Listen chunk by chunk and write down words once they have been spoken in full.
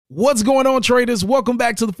What's going on, traders? Welcome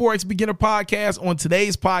back to the Forex Beginner Podcast. On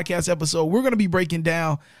today's podcast episode, we're going to be breaking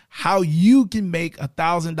down how you can make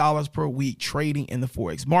 $1,000 per week trading in the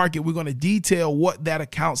Forex market. We're going to detail what that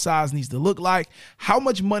account size needs to look like, how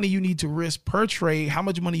much money you need to risk per trade, how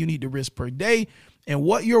much money you need to risk per day, and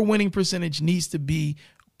what your winning percentage needs to be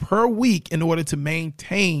per week in order to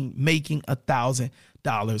maintain making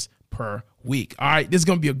 $1,000 per week. All right, this is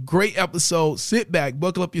going to be a great episode. Sit back,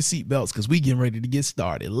 buckle up your seatbelts because we getting ready to get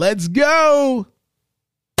started. Let's go.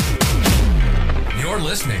 You're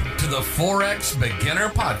listening to the Forex Beginner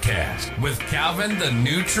Podcast with Calvin the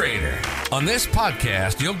New Trader. On this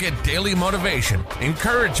podcast, you'll get daily motivation,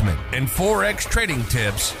 encouragement, and Forex trading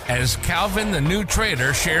tips as Calvin the New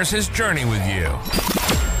Trader shares his journey with you.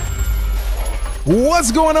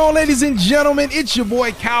 What's going on, ladies and gentlemen? It's your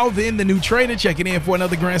boy Calvin, the New Trader, checking in for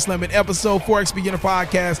another Grand Slamming episode, Forex Beginner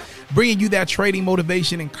Podcast, bringing you that trading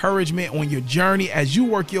motivation, encouragement on your journey as you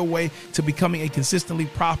work your way to becoming a consistently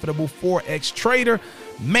profitable Forex trader.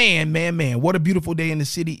 Man, what a beautiful day in the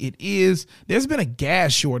city it is. There's been a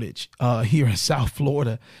gas shortage here in South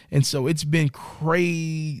Florida, and so it's been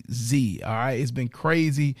crazy, all right? It's been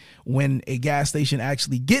crazy when a gas station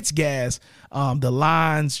actually gets gas. The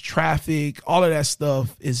lines, traffic, all of that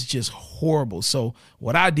stuff is just horrible. So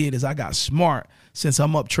what I did is I got smart. Since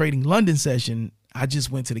I'm up trading London session, I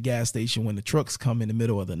just went to the gas station when the trucks come in the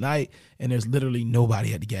middle of the night and there's literally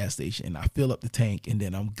nobody at the gas station, and I fill up the tank and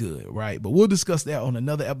then I'm good, right? But we'll discuss that on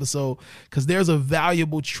another episode because there's a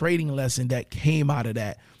valuable trading lesson that came out of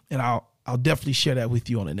that, and I'll definitely share that with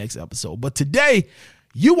you on the next episode. But today,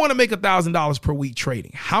 you want to make $1,000 per week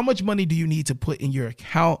trading. How much money do you need to put in your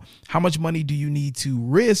account? How much money do you need to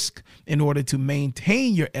risk in order to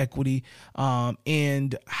maintain your equity?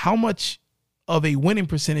 And how much of a winning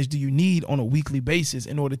percentage do you need on a weekly basis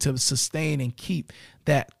in order to sustain and keep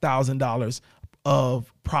that $1,000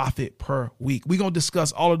 of profit per week? We're going to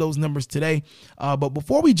discuss all of those numbers today. But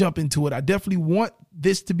before we jump into it, I definitely want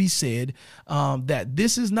this to be said, that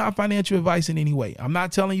this is not financial advice in any way. I'm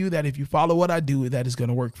not telling you that if you follow what I do, that is going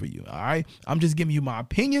to work for you. All right. I'm just giving you my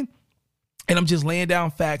opinion. And I'm just laying down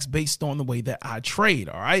facts based on the way that I trade,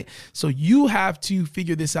 all right? So you have to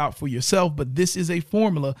figure this out for yourself, but this is a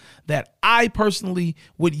formula that I personally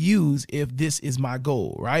would use if this is my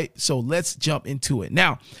goal, right? So let's jump into it.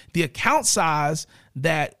 Now, the account size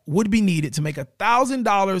that would be needed to make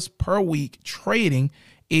 $1,000 per week trading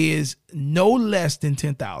is no less than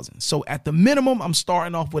 $10,000. So at the minimum, I'm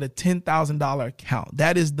starting off with a $10,000 account.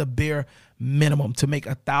 That is the bare minimum to make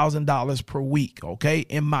 $1,000 per week, okay,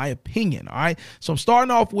 in my opinion, all right? So I'm starting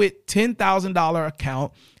off with $10,000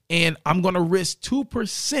 account, and I'm going to risk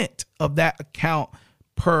 2% of that account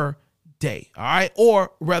per day, all right,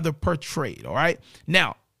 or rather per trade, all right?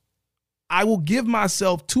 Now, I will give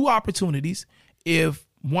myself two opportunities. If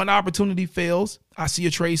one opportunity fails, I see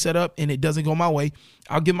a trade set up and it doesn't go my way,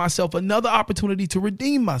 I'll give myself another opportunity to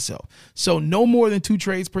redeem myself. So no more than 2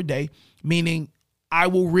 trades per day, meaning I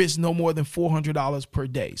will risk no more than $400 per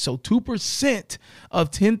day. So 2% of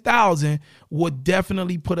 10,000 would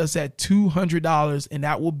definitely put us at $200, and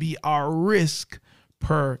that will be our risk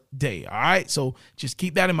per day. All right. So just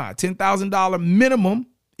keep that in mind. $10,000 minimum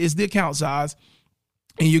is the account size,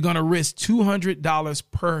 and you're going to risk $200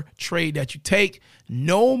 per trade that you take,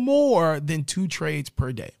 no more than 2 trades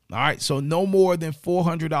per day. All right. So no more than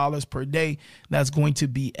 $400 per day. That's going to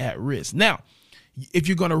be at risk. Now, if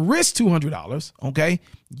you're going to risk $200, okay,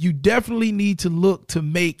 you definitely need to look to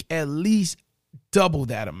make at least double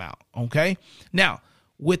that amount, okay? Now,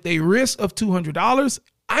 with a risk of $200,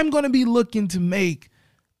 I'm going to be looking to make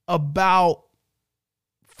about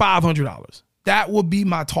 $500. That will be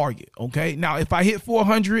my target, okay? Now, if I hit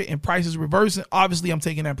 400 and prices reversing, obviously I'm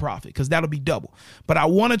taking that profit because that'll be double. But I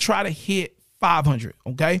want to try to hit 500,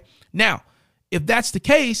 okay? Now, if that's the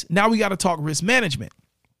case, now we got to talk risk management.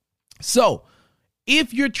 So,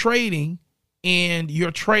 if you're trading and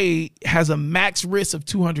your trade has a max risk of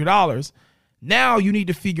 $200, now you need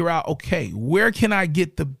to figure out, okay, where can I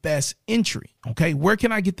get the best entry? Okay, where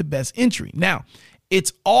can I get the best entry? Now,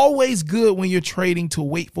 it's always good when you're trading to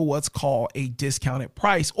wait for what's called a discounted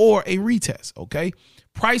price or a retest, okay?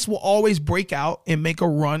 Price will always break out and make a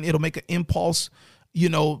run. It'll make an impulse,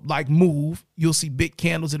 like move. You'll see big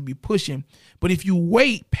candles. It'll be pushing. But if you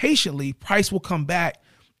wait patiently, price will come back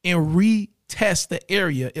and retest the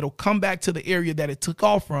area. It'll come back to the area that it took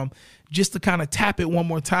off from just to kind of tap it one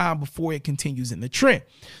more time before it continues in the trend.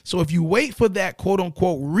 So if you wait for that quote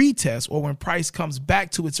unquote retest, or when price comes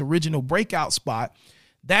back to its original breakout spot,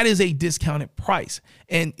 that is a discounted price.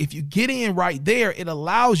 And if you get in right there, it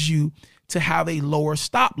allows you to have a lower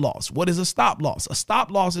stop loss. What is a stop loss? A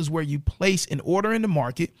stop loss is where you place an order in the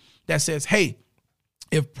market that says, hey,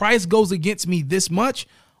 if price goes against me this much,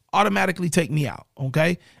 automatically take me out,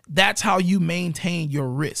 okay? That's how you maintain your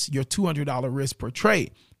risk, your $200 risk per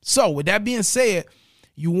trade. So with that being said,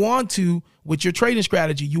 you want to, with your trading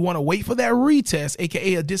strategy, you want to wait for that retest,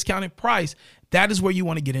 aka a discounted price. That is where you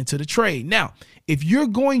want to get into the trade. Now, if you're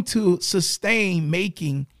going to sustain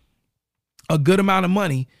making a good amount of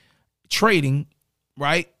money trading,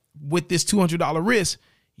 right, with this $200 risk,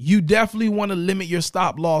 you definitely want to limit your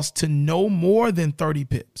stop loss to no more than 30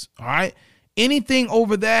 pips, all right? Anything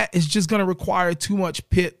over that is just going to require too much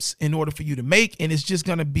pips in order for you to make, and it's just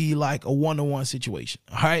going to be like a one-to-one situation,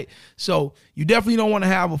 all right? So you definitely don't want to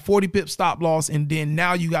have a 40 pip stop loss, and then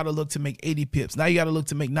now you got to look to make 80 pips. Now you got to look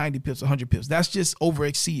to make 90 pips, 100 pips. That's just over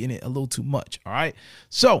exceeding it a little too much, all right?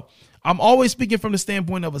 So I'm always speaking from the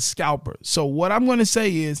standpoint of a scalper. So what I'm going to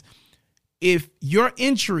say is, if your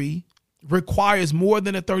entry requires more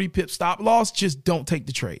than a 30 pip stop loss, just don't take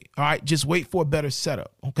the trade. All right. Just wait for a better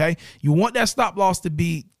setup. Okay. You want that stop loss to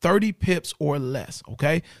be 30 pips or less.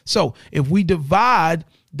 Okay. So if we divide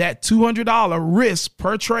that $200 risk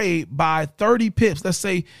per trade by 30 pips, let's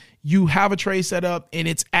say you have a trade set up and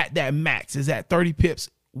it's at that max, is at 30 pips,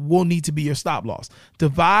 will need to be your stop loss.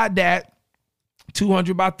 Divide that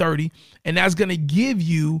 200 by 30, and that's going to give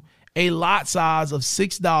you a lot size of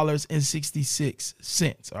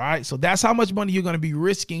 $6.66. All right. So that's how much money you're going to be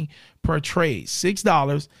risking per trade.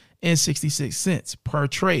 $6.66 per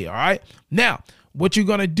trade. All right. Now, what you're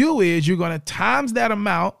going to do is you're going to times that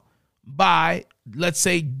amount by, let's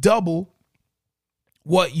say, double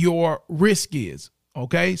what your risk is.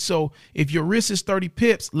 Okay. So if your risk is 30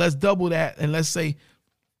 pips, let's double that. And let's say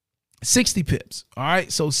 60 pips. All right.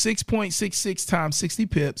 So 6.66 times 60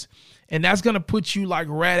 pips. And that's going to put you like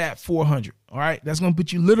right at 400. All right. That's going to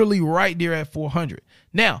put you literally right there at 400.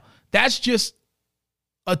 Now, that's just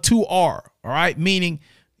a 2R. All right. Meaning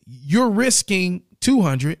you're risking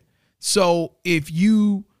 200. So if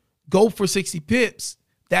you go for 60 pips,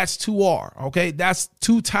 that's 2R. Okay. That's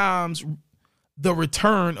 2 times the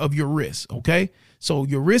return of your risk. Okay. So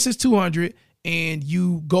your risk is 200 and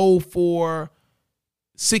you go for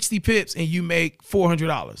 60 pips and you make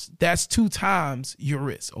 $400. That's 2 times your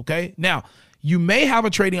risk. Okay. Now you may have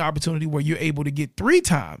a trading opportunity where you're able to get 3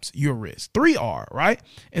 times your risk, 3R, right?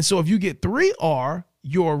 And so if you get 3R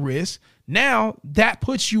your risk, now that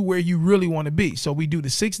puts you where you really want to be. So we do the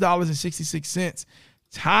 $6.66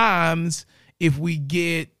 times, if we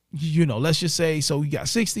get, let's just say, so we got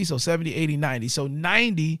 60, so 70, 80, 90. So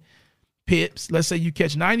 90 pips, let's say you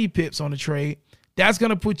catch 90 pips on the trade. That's going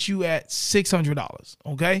to put you at $600,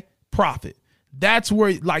 okay? Profit. That's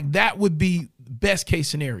where, like, that would be best case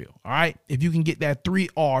scenario, all right? If you can get that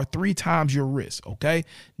 3R, 3 times your risk, okay?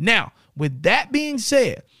 Now, with that being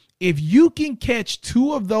said, if you can catch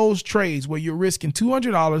 2 of those trades where you're risking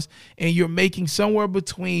 $200 and you're making somewhere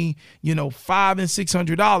between, $500 and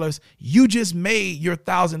 $600, you just made your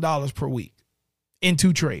 $1,000 per week in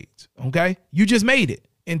 2 trades, okay? You just made it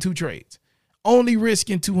in 2 trades. Only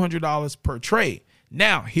risking $200 per trade.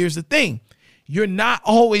 Now, here's the thing. You're not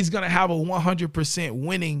always going to have a 100%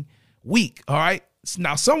 winning week, all right?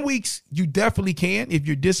 Now, some weeks you definitely can. If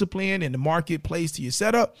you're disciplined and the market plays to your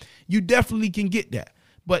setup, you definitely can get that.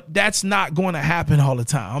 But that's not going to happen all the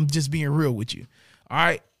time. I'm just being real with you, all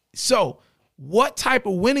right? So what type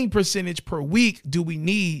of winning percentage per week do we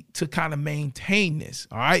need to kind of maintain this,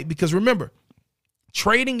 all right? Because remember,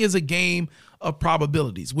 trading is a game of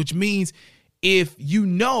probabilities, which means if you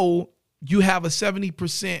have a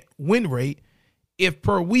 70% win rate, if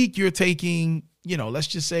per week you're taking, let's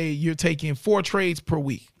just say you're taking 4 trades per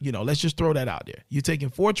week, let's just throw that out there. You're taking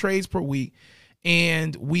 4 trades per week,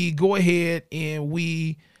 and we go ahead and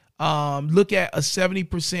we look at a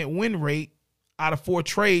 70% win rate out of 4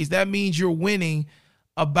 trades. That means you're winning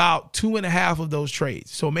about 2.5 of those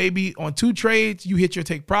trades. So maybe on 2 trades, you hit your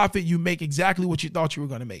take profit, you make exactly what you thought you were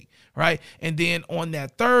going to make, right? And then on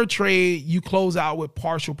that 3rd trade, you close out with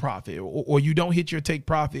partial profit, or you don't hit your take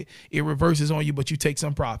profit, it reverses on you, but you take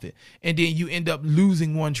some profit. And then you end up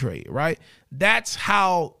losing 1 trade, right? That's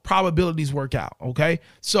how probabilities work out, okay?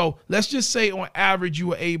 So let's just say on average, you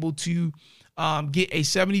were able to get a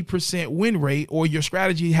 70% win rate, or your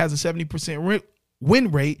strategy has a 70%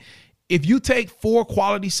 win rate. If you take 4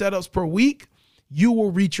 quality setups per week, you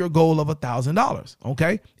will reach your goal of $1,000.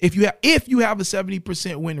 Okay. If you have a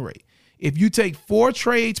 70% win rate, if you take 4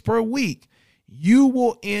 trades per week, you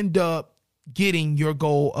will end up getting your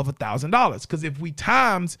goal of $1,000. Because if we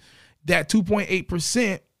times that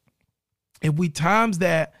 2.8%, if we times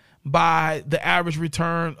that by the average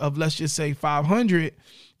return of, let's just say 500,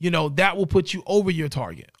 that will put you over your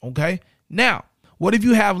target. Okay. Now, what if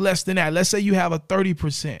you have less than that? Let's say you have a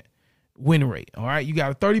 30% win rate. All right. You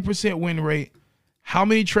got a 30% win rate. How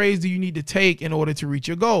many trades do you need to take in order to reach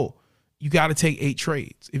your goal? You got to take 8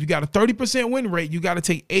 trades. If you got a 30% win rate, you got to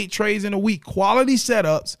take 8 trades in a week, quality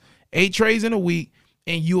setups, 8 trades in a week,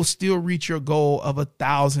 and you'll still reach your goal of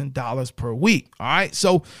 $1,000 per week. All right.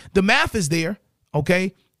 So the math is there.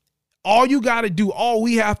 Okay. All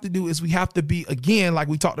we have to do is we have to be, again, like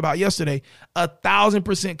we talked about yesterday,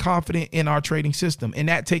 1,000% confident in our trading system. And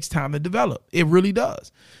that takes time to develop. It really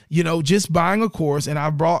does. Just buying a course, and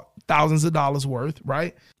I've brought thousands of dollars worth,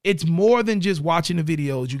 right? It's more than just watching the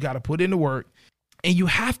videos. You got to put in the work, and you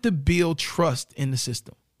have to build trust in the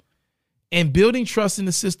system. And building trust in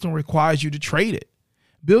the system requires you to trade it.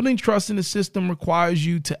 Building trust in the system requires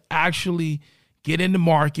you to actually get in the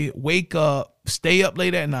market, wake up, stay up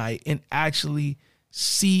late at night, and actually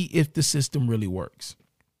see if the system really works.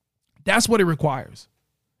 That's what it requires.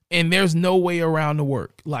 And there's no way around the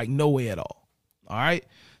work, like no way at all. All right.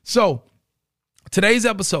 So today's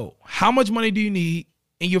episode, how much money do you need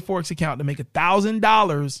in your Forex account to make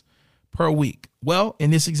 $1,000 per week? Well,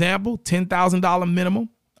 in this example, $10,000 minimum.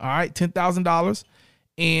 All right. $10,000.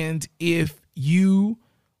 And if you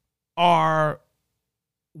are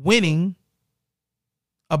winning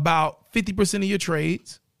about 50% of your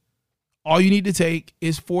trades, all you need to take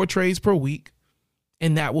is 4 trades per week,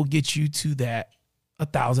 and that will get you to that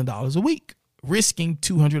 $1,000 a week, risking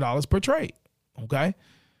 $200 per trade. Okay.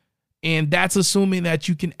 And that's assuming that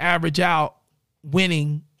you can average out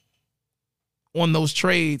winning on those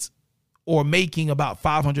trades or making about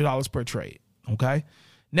 $500 per trade. Okay.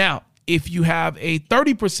 Now, if you have a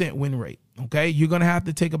 30% win rate, okay, you're going to have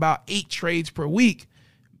to take about 8 trades per week,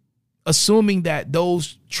 assuming that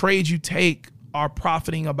those trades you take are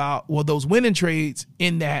profiting those winning trades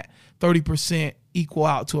in that 30% equal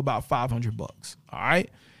out to about $500. All right.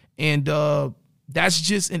 And that's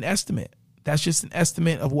just an estimate. That's just an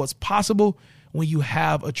estimate of what's possible when you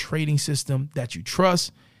have a trading system that you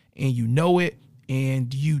trust and you know it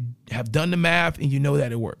and you have done the math and you know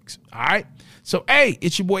that it works. All right. So, hey,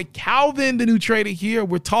 it's your boy Calvin, the new trader here.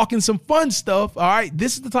 We're talking some fun stuff. All right.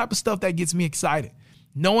 This is the type of stuff that gets me excited.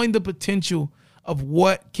 Knowing the potential of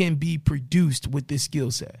what can be produced with this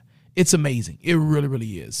skill set. It's amazing. It really,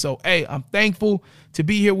 really is. So, hey, I'm thankful to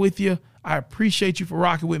be here with you. I appreciate you for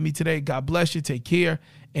rocking with me today. God bless you. Take care.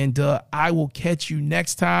 And I will catch you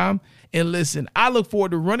next time. And listen, I look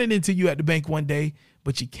forward to running into you at the bank one day,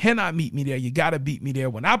 but you cannot meet me there. You got to beat me there.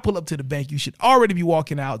 When I pull up to the bank, you should already be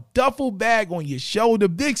walking out, duffel bag on your shoulder,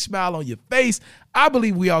 big smile on your face. I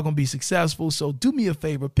believe we are going to be successful. So do me a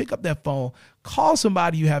favor, pick up that phone, call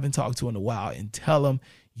somebody you haven't talked to in a while and tell them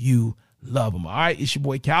you love them. All right. It's your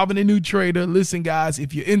boy Calvin, the new trader. Listen, guys,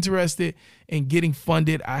 if you're interested in getting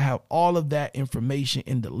funded, I have all of that information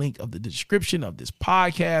in the link of the description of this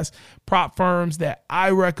podcast, prop firms that I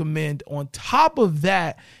recommend. On top of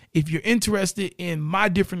that, if you're interested in my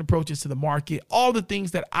different approaches to the market, all the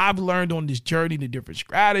things that I've learned on this journey, the different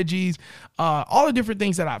strategies, all the different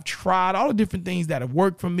things that I've tried, all the different things that have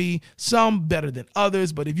worked for me, some better than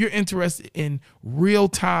others. But if you're interested in real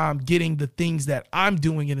time getting the things that I'm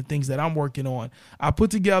doing and the things that I'm working on, I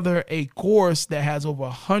put together a course that has over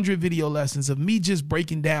 100 video lessons of me just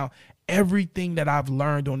breaking down everything that I've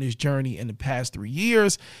learned on this journey in the past 3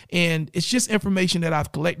 years. And it's just information that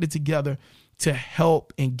I've collected together to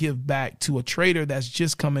help and give back to a trader that's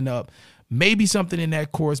just coming up. Maybe something in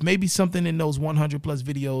that course, maybe something in those 100 plus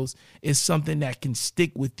videos is something that can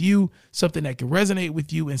stick with you, something that can resonate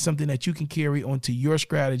with you, and something that you can carry onto your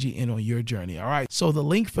strategy and on your journey. All right. So the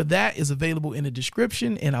link for that is available in the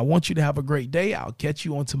description, and I want you to have a great day. I'll catch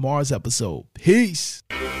you on tomorrow's episode. Peace.